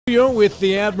With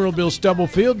the Admiral Bill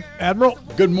Stubblefield. Admiral.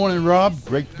 Good morning, Rob.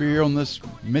 Great to be here on this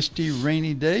misty,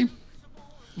 rainy day.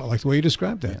 I like the way you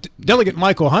described that. Delegate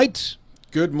Michael Heights.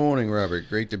 Good morning, Robert.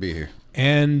 Great to be here.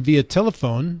 And via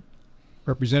telephone,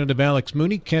 Representative Alex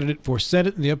Mooney, candidate for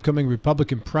Senate in the upcoming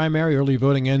Republican primary. Early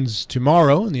voting ends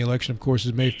tomorrow, and the election, of course,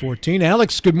 is May 14.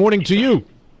 Alex, good morning to you.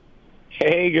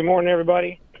 Hey, good morning,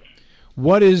 everybody.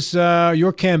 What is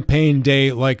your campaign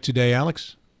day like today,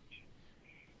 Alex?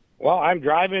 Well, I'm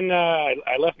driving. I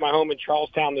left my home in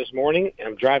Charlestown this morning.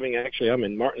 I'm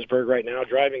in Martinsburg right now,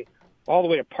 driving all the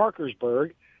way to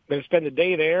Parkersburg. I'm going to spend the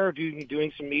day there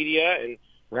doing some media and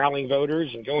rallying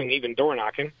voters and going even door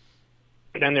knocking.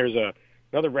 And then there's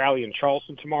another rally in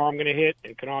Charleston tomorrow I'm going to hit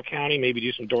in Kanawha County, maybe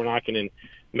do some door knocking in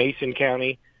Mason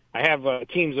County. I have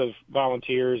teams of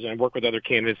volunteers, and I work with other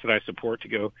candidates that I support to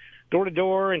go door to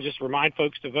door and just remind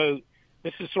folks to vote.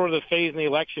 This is sort of the phase in the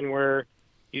election where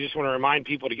you just want to remind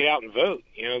people to get out and vote.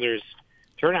 You know, there's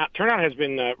turnout has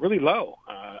been really low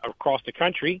across the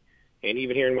country, and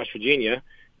even here in West Virginia.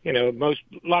 You know,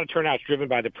 a lot of turnout's driven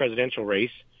by the presidential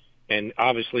race, and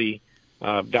obviously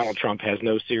Donald Trump has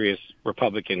no serious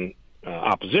Republican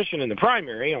opposition in the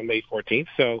primary on May 14th.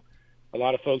 So a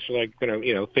lot of folks are going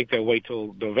to think they'll wait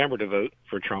till November to vote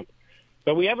for Trump.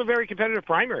 But we have a very competitive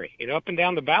primary, up and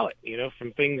down the ballot.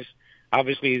 From things.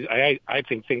 Obviously, I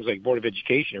think things like Board of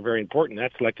Education are very important.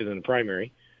 That's elected in the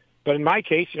primary. But in my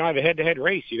case, I have a head-to-head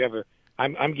race.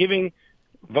 I'm giving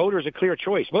voters a clear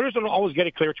choice. Voters don't always get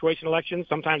a clear choice in elections.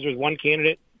 Sometimes there's one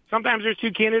candidate. Sometimes there's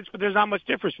two candidates, but there's not much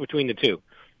difference between the two.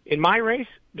 In my race,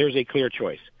 there's a clear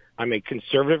choice. I'm a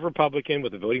conservative Republican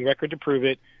with a voting record to prove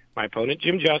it. My opponent,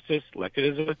 Jim Justice,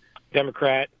 elected as a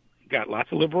Democrat, got lots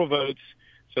of liberal votes.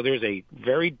 So there's a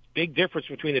very big difference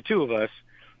between the two of us.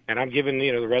 And I'm giving,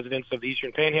 the residents of the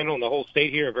Eastern Panhandle and the whole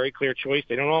state here a very clear choice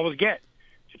they don't always get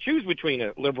to choose between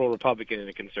a liberal Republican and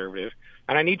a conservative.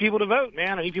 And I need people to vote,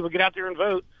 man. I need people to get out there and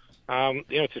vote.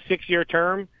 It's a 6-year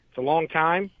term. It's a long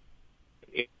time.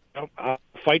 I'll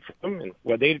fight for them.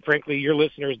 And frankly, your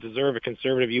listeners deserve a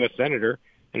conservative U.S. Senator,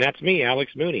 and that's me,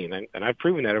 Alex Mooney. And I've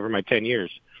proven that over my 10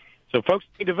 years. So folks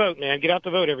need to vote, man. Get out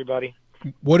to vote, everybody.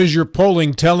 What is your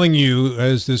polling telling you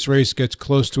as this race gets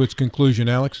close to its conclusion,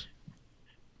 Alex?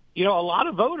 A lot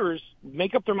of voters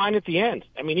make up their mind at the end.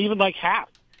 I mean, even like half.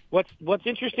 What's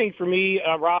interesting for me,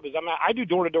 Rob, is I do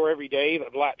door-to-door every day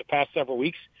the past several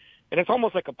weeks, and it's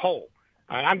almost like a poll.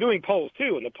 I'm doing polls,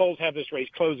 too, and the polls have this race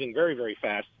closing very, very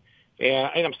fast.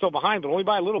 And I'm still behind, but only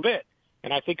by a little bit.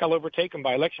 And I think I'll overtake them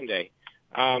by Election Day.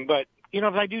 But, if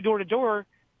I do door-to-door,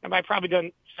 I've probably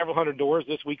done several hundred doors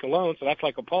this week alone, so that's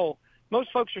like a poll.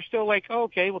 Most folks are still like, oh,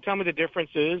 okay, well, tell me the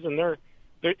differences. And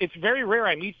it's very rare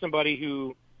I meet somebody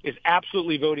who is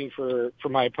absolutely voting for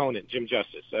my opponent, Jim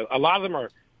Justice. A lot of them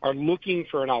are looking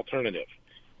for an alternative.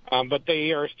 But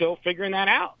they are still figuring that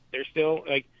out. They're still,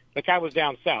 like I was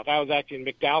down south. I was actually in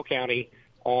McDowell County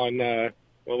on,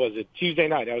 Tuesday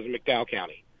night. I was in McDowell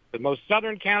County, the most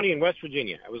southern county in West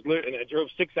Virginia. And I drove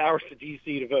 6 hours to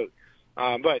D.C. to vote.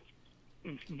 But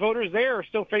voters there are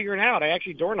still figuring out. I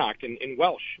actually door knocked in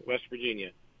Welsh, West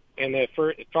Virginia. And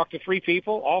talked to 3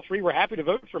 people. All 3 were happy to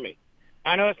vote for me.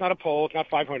 I know it's not a poll, it's not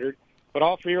 500, but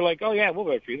all 3 are like, oh, yeah, we'll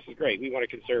vote for you. This is great. We want a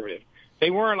conservative.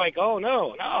 They weren't like, oh,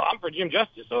 no, I'm for Jim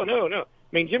Justice. Oh, no. I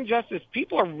mean, Jim Justice,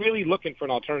 people are really looking for an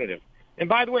alternative. And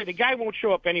by the way, the guy won't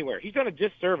show up anywhere. He's done a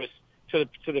disservice to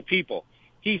the people.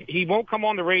 He won't come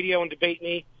on the radio and debate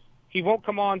me. He won't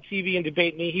come on TV and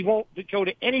debate me. He won't go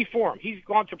to any forum. He's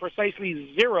gone to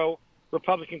precisely 0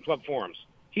 Republican Club forums.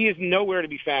 He is nowhere to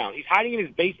be found. He's hiding in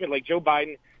his basement like Joe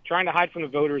Biden, trying to hide from the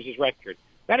voters his record.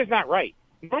 That is not right.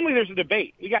 Normally there's a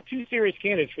debate. We got 2 serious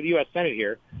candidates for the U.S. Senate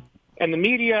here. And the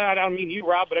media, I don't mean you,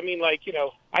 Rob, but I mean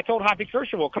I told Hoppy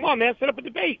Kercheval, come on, man, set up a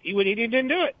debate. He didn't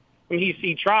do it. I mean,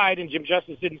 he tried, and Jim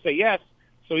Justice didn't say yes,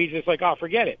 so he's just like, oh,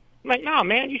 forget it. I'm like, no,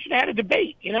 man, you should have had a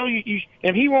debate. And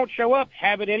if he won't show up,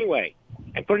 have it anyway.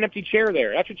 And put an empty chair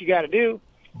there. That's what you got to do.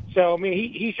 So, I mean,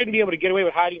 he shouldn't be able to get away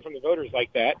with hiding from the voters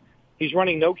like that. He's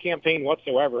running no campaign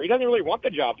whatsoever. He doesn't really want the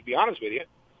job, to be honest with you.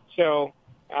 So,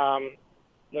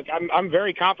 look, I'm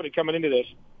very confident coming into this.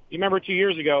 You remember 2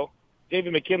 years ago,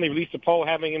 David McKinley released a poll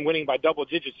having him winning by double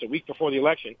digits a week before the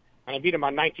election, and I beat him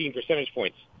by 19 percentage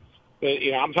points.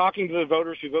 I'm talking to the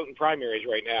voters who vote in primaries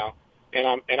right now,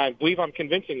 and I believe I'm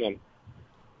convincing them.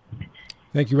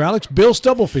 Thank you, Alex. Bill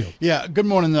Stubblefield. Yeah, good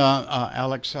morning,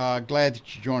 Alex. Glad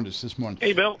that you joined us this morning.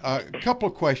 Hey, Bill. A couple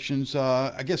of questions.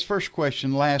 I guess first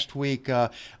question, last week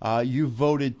you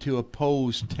voted to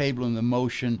oppose tabling the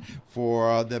motion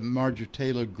for that Marjorie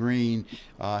Taylor Greene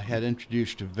had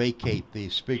introduced to vacate the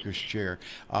Speaker's chair.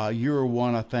 You were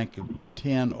one, I think, of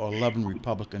 10 or 11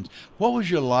 Republicans. What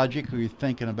was your logic? Were you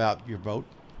thinking about your vote?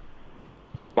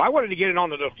 Well, I wanted to get it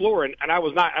onto the floor, and I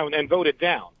was not, and voted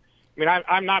down. I mean,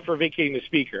 I'm not for vacating the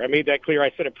speaker. I made that clear.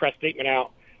 I sent a press statement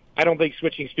out. I don't think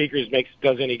switching speakers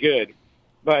does any good.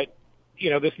 But,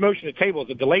 this motion to table is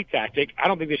a delay tactic. I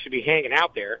don't think this should be hanging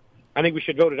out there. I think we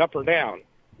should vote it up or down.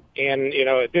 And,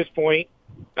 at this point,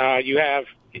 you have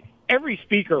every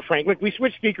speaker, Frank. Look, we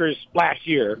switched speakers last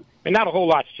year, and not a whole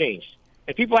lot's changed.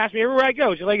 And people ask me everywhere I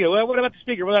go, well, what about the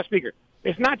speaker? What about the speaker?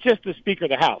 It's not just the Speaker of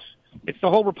the House. It's the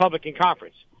whole Republican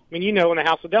conference. I mean, in the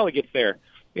House of Delegates there.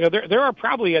 There are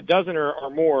probably a dozen or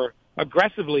more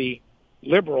aggressively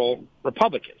liberal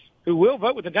Republicans who will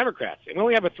vote with the Democrats, and we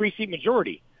only have a 3-seat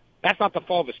majority. That's not the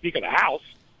fault of the Speaker of the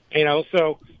House,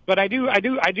 So, but I do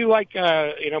like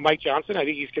Mike Johnson. I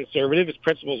think he's conservative. His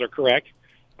principles are correct.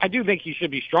 I do think he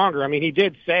should be stronger. I mean, he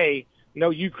did say no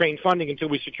Ukraine funding until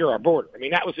we secure our border. I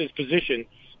mean, that was his position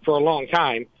for a long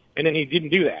time, and then he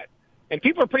didn't do that. And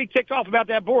people are pretty ticked off about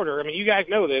that border. I mean, you guys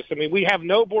know this. I mean, we have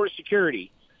no border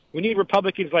security. We need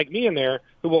Republicans like me in there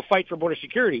who will fight for border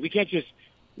security. We can't just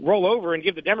roll over and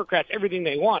give the Democrats everything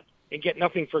they want and get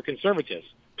nothing for conservatives.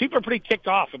 People are pretty ticked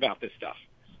off about this stuff,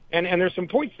 and there's some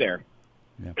points there.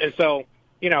 Yeah. And so,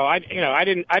 I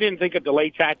didn't think a delay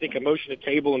tactic, a motion to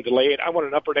table and delay it. I want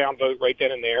an up or down vote right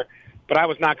then and there, but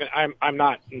I'm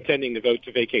not intending to vote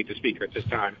to vacate the speaker at this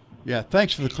time. Yeah,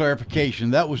 thanks for the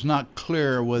clarification. That was not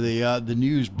clear with the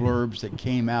news blurbs that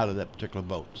came out of that particular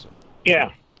vote. So.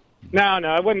 Yeah. No,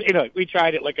 it wasn't. We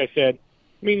tried it, like I said.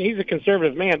 I mean, he's a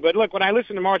conservative man, but look, when I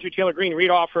listened to Marjorie Taylor Greene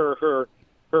read off her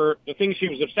the things she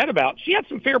was upset about, she had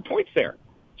some fair points there.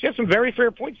 She had some very fair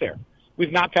points there.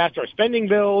 We've not passed our spending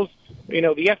bills. The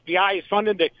FBI is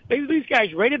funded. These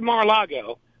guys raided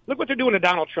Mar-a-Lago. Look what they're doing to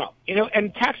Donald Trump.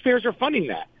 And taxpayers are funding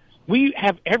that. We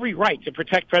have every right to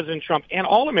protect President Trump and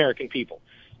all American people.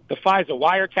 The FISA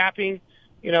wiretapping,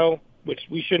 which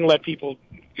we shouldn't let people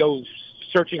go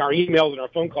searching our emails and our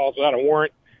phone calls without a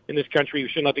warrant in this country. We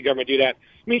shouldn't let the government do that.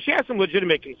 I mean, she has some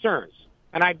legitimate concerns.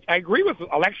 And I agree with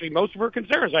actually most of her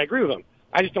concerns. I agree with them.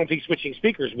 I just don't think switching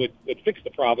speakers would fix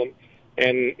the problem.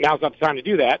 And now's not the time to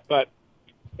do that. But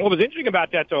what was interesting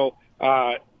about that, though,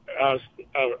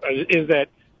 is that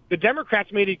the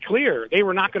Democrats made it clear they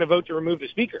were not going to vote to remove the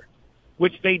speaker,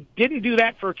 which they didn't do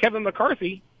that for Kevin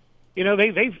McCarthy.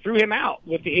 They threw him out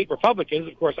with the 8 Republicans.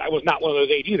 Of course, I was not one of those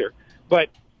 8 either. But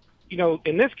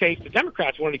in this case, the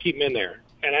Democrats wanted to keep him in there.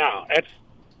 And now that's,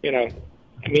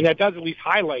 that does at least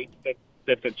highlight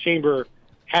that the chamber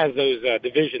has those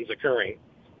divisions occurring.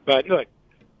 But look,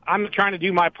 I'm trying to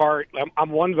do my part. I'm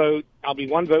one vote. I'll be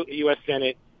one vote in the U.S.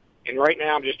 Senate. And right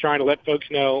now I'm just trying to let folks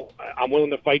know I'm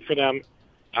willing to fight for them.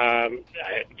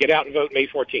 Get out and vote May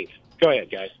 14th. Go ahead,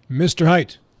 guys. Mr.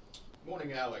 Haidt.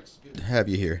 Morning, Alex. Good to have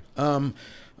you here.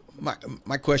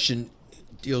 My question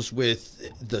deals with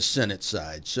the Senate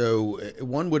side. So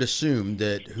one would assume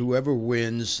that whoever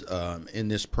wins in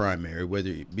this primary, whether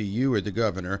it be you or the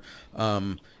governor,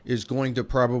 is going to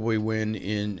probably win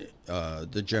in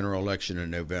the general election in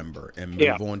November and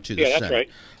move on to the Senate.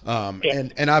 That's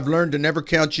right. And I've learned to never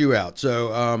count you out.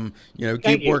 So,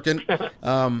 keep working.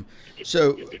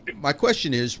 So my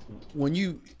question is,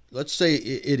 when let's say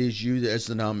it is you as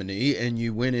the nominee and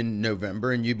you win in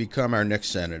November and you become our next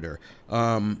senator,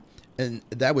 and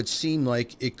that would seem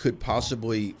like it could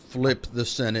possibly flip the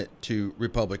Senate to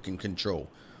Republican control.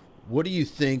 What do you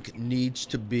think needs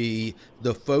to be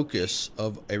the focus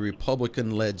of a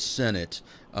Republican-led Senate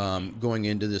going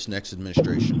into this next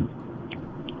administration?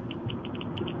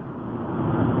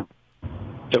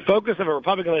 The focus of a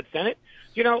Republican-led Senate?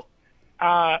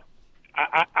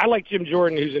 I like Jim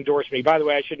Jordan, who's endorsed me. By the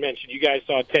way, I should mention, you guys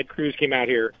saw Ted Cruz came out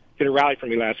here, did a rally for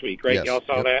me last week, right? Yes. Y'all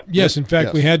saw that? Yes, in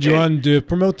fact, we had you on to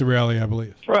promote the rally, I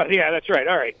believe. Right, yeah, that's right.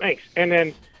 All right, thanks. And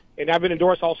I've been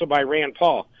endorsed also by Rand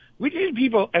Paul. We did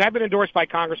people, and I've been endorsed by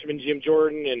Congressman Jim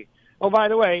Jordan, and by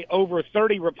the way, over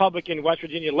 30 Republican West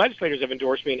Virginia legislators have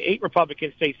endorsed me, and 8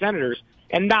 Republican state senators,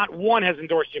 and not one has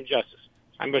endorsed Jim Justice.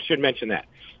 I should mention that.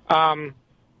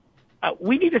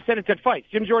 We need a Senate that fights.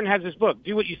 Jim Jordan has his book,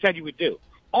 Do What You Said You Would Do.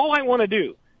 All I want to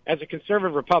do as a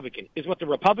conservative Republican is what the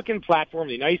Republican platform of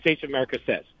the United States of America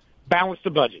says. Balance the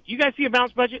budget. You guys see a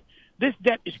balanced budget? This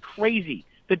debt is crazy.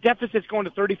 The deficit's going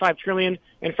to $35 trillion,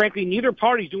 and frankly, neither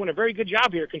party's doing a very good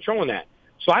job here controlling that.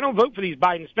 So I don't vote for these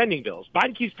Biden spending bills.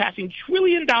 Biden keeps passing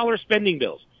trillion-dollar spending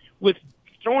bills with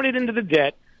throwing it into the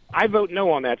debt. I vote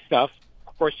no on that stuff.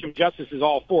 Of course, Jim Justice is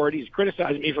all for it. He's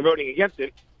criticizing me for voting against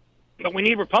it. But we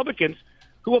need Republicans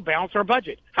who will balance our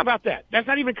budget. How about that? That's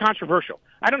not even controversial.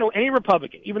 I don't know any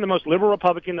Republican, even the most liberal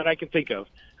Republican that I can think of,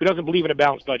 who doesn't believe in a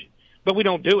balanced budget. But we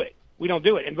don't do it. We don't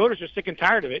do it. And voters are sick and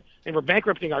tired of it, and we're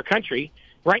bankrupting our country.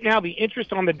 Right now, the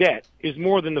interest on the debt is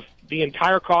more than the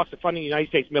entire cost of funding the United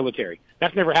States military.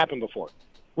 That's never happened before.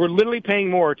 We're literally paying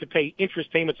more to pay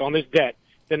interest payments on this debt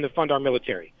than to fund our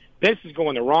military. This is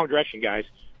going the wrong direction, guys.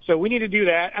 So we need to do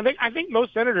that. I think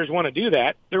most senators want to do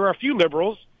that. There are a few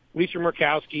liberals. Lisa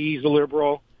Murkowski is a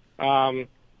liberal.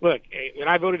 Look, when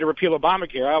I voted to repeal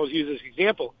Obamacare, I always use this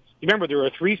example. You remember there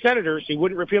were 3 senators who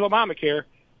wouldn't repeal Obamacare: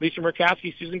 Lisa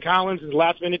Murkowski, Susan Collins, and the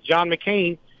last minute John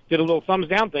McCain did a little thumbs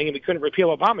down thing, and we couldn't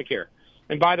repeal Obamacare.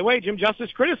 And by the way, Jim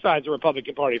Justice criticized the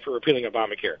Republican Party for repealing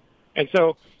Obamacare. And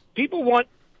so people want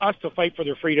us to fight for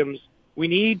their freedoms. We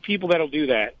need people that'll do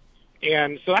that.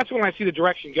 And so that's when I see the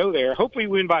direction go there. Hopefully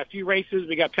we win by a few races.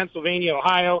 We got Pennsylvania,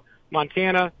 Ohio,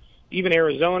 Montana, even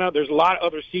Arizona. There's a lot of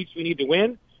other seats we need to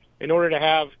win in order to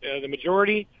have the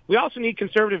majority. We also need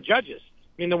conservative judges.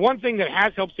 I mean, the one thing that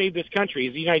has helped save this country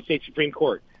is the United States Supreme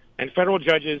Court and federal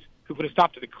judges who put a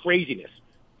stop to the craziness,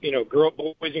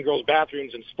 boys and girls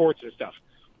bathrooms and sports and stuff.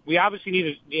 We obviously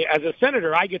need as a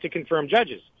senator, I get to confirm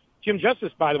judges. Jim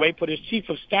Justice, by the way, put his chief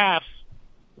of staff's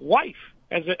wife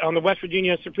on the West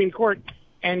Virginia Supreme Court,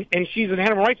 and she's an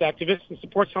animal rights activist and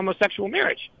supports homosexual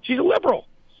marriage. She's a liberal.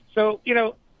 So,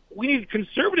 we need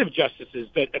conservative justices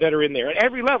that are in there at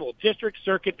every level, district,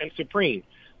 circuit, and Supreme.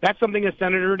 That's something a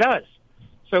senator does.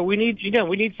 So we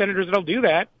need senators that'll do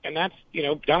that, and that's,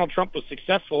 Donald Trump was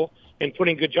successful in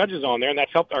putting good judges on there, and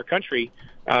that's helped our country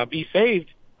be saved.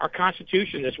 Our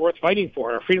Constitution is worth fighting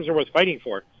for. Our freedoms are worth fighting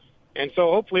for. And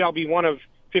so hopefully I'll be one of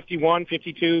 51,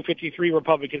 52, 53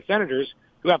 Republican senators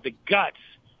who have the guts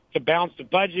to balance the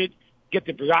budget, get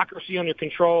the bureaucracy under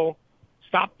control,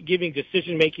 stop giving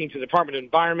decision-making to the Department of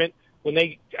Environment when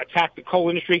they attack the coal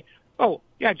industry. Oh,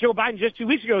 yeah, Joe Biden just 2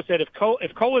 weeks ago said if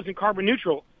coal isn't carbon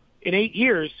neutral in 8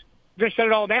 years, we're going to shut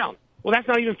it all down. Well, that's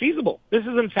not even feasible. This is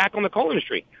an attack on the coal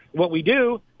industry. What we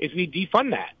do is we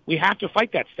defund that. We have to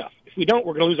fight that stuff. If we don't,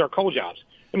 we're going to lose our coal jobs.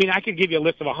 I mean, I could give you a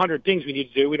list of 100 things we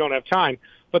need to do. We don't have time.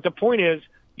 But the point is,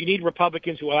 you need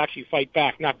Republicans who will actually fight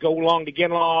back, not go along to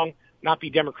get along, not be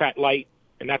Democrat light,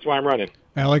 and that's why I'm running.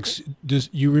 Alex,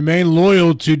 you remain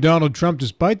loyal to Donald Trump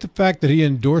despite the fact that he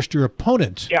endorsed your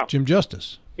opponent, Jim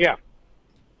Justice. Yeah.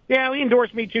 Yeah, he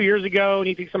endorsed me 2 years ago, and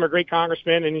he thinks I'm a great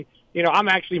congressman. And, I'm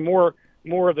actually more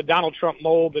of the Donald Trump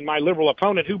mold than my liberal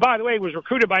opponent, who, by the way, was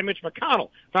recruited by Mitch McConnell.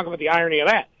 Talk about the irony of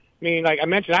that. I mean, like I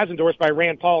mentioned, I was endorsed by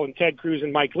Rand Paul and Ted Cruz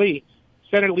and Mike Lee.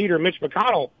 Senate Leader Mitch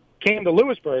McConnell came to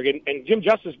Lewisburg, and Jim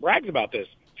Justice brags about this,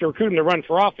 to recruit him to run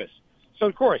for office. So,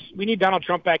 of course, we need Donald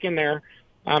Trump back in there.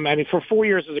 And for 4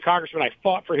 years as a congressman, I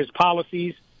fought for his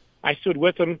policies. I stood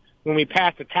with him when we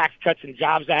passed the Tax Cuts and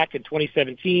Jobs Act in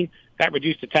 2017. That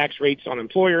reduced the tax rates on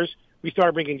employers. We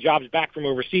started bringing jobs back from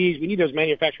overseas. We need those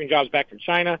manufacturing jobs back from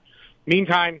China.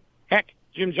 Meantime, heck,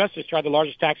 Jim Justice tried the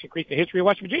largest tax increase in the history of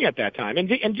West Virginia at that time. And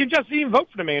Jim Justice didn't even vote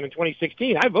for the man in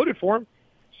 2016. I voted for him.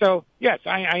 So, yes,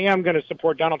 I am going to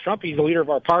support Donald Trump. He's the leader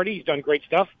of our party. He's done great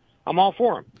stuff. I'm all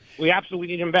for him. We absolutely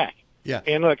need him back. Yeah.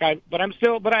 And look,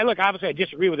 obviously I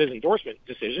disagree with his endorsement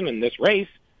decision in this race.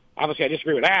 Obviously I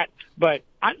disagree with that. But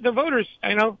the voters,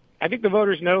 I think the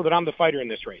voters know that I'm the fighter in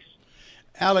this race.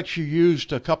 Alex, you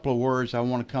used a couple of words. I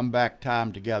want to come back, tie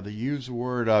them together. You used the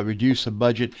word reduce the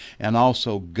budget and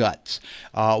also guts.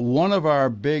 One of our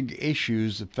big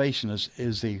issues facing us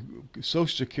is the Social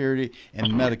Security and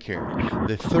Medicare,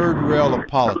 the third rail of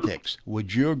politics.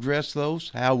 Would you address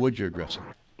those? How would you address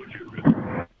them?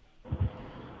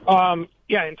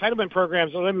 Yeah, entitlement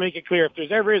programs. Let me make it clear. If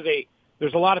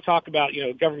there's a lot of talk about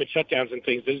government shutdowns and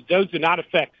things. Those do not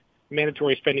affect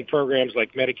mandatory spending programs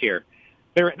like Medicare.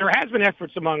 There has been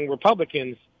efforts among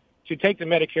Republicans to take the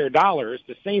Medicare dollars,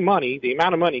 the same money, the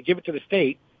amount of money, give it to the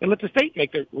state, and let the state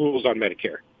make the rules on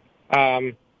Medicare.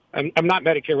 I'm not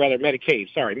Medicare, rather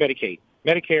Medicaid. Sorry, Medicaid.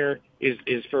 Medicare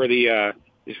is for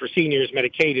seniors.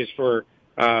 Medicaid is for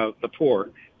the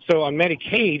poor. So on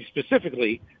Medicaid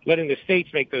specifically, letting the states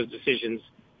make those decisions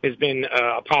has been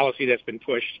a policy that's been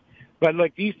pushed. But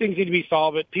look, these things need to be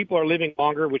solved. People are living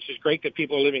longer, which is great that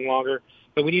people are living longer,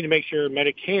 but we need to make sure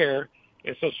Medicare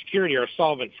and Social Security are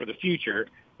solvent for the future,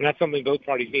 and that's something both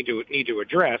parties need to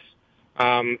address.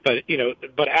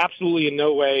 But absolutely in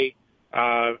no way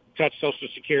touch Social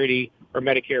Security or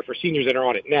Medicare for seniors that are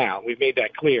on it now. We've made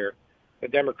that clear. The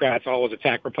Democrats always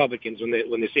attack Republicans when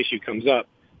this issue comes up.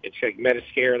 It's like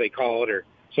Medi-Scare, they call it, or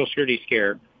Social Security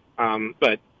scare.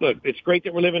 But look, it's great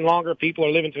that we're living longer. People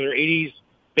are living to their 80s.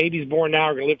 Babies born now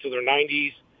are going to live to their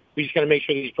 90s. We just got to make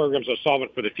sure these programs are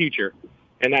solvent for the future.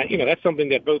 And that, that's something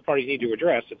that both parties need to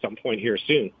address at some point here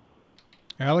soon.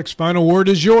 Alex, final word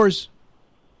is yours.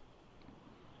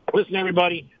 Listen,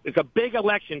 everybody, it's a big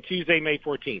election Tuesday, May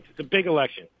 14th. It's a big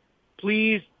election.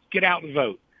 Please get out and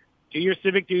vote. Do your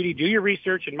civic duty. Do your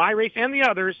research. In my race and the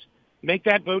others, make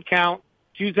that vote count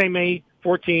Tuesday, May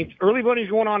 14th. Early voting is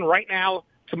going on right now.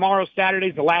 Tomorrow, Saturday,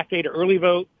 is the last day to early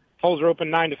vote. Polls are open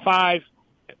 9 to 5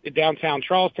 at downtown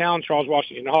Charlestown, Charles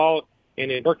Washington Hall.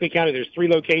 And in Berkeley County, there's 3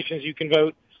 locations you can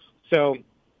vote. So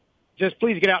just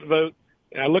please get out and vote.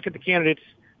 Look at the candidates.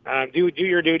 Do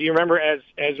your duty. Remember, as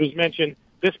was mentioned,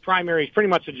 this primary is pretty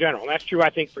much a general. And that's true, I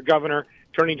think, for governor,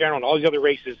 attorney general, and all these other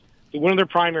races. The winner of their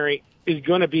primary is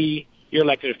going to be your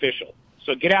elected official.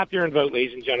 So get out there and vote,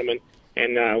 ladies and gentlemen,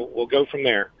 and we'll go from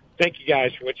there. Thank you,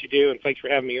 guys, for what you do, and thanks for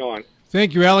having me on.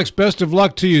 Thank you, Alex. Best of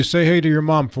luck to you. Say hey to your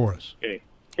mom for us. Okay,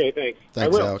 thanks.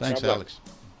 Thanks, Alex. Thanks, Alex.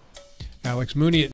 Alex Mooney.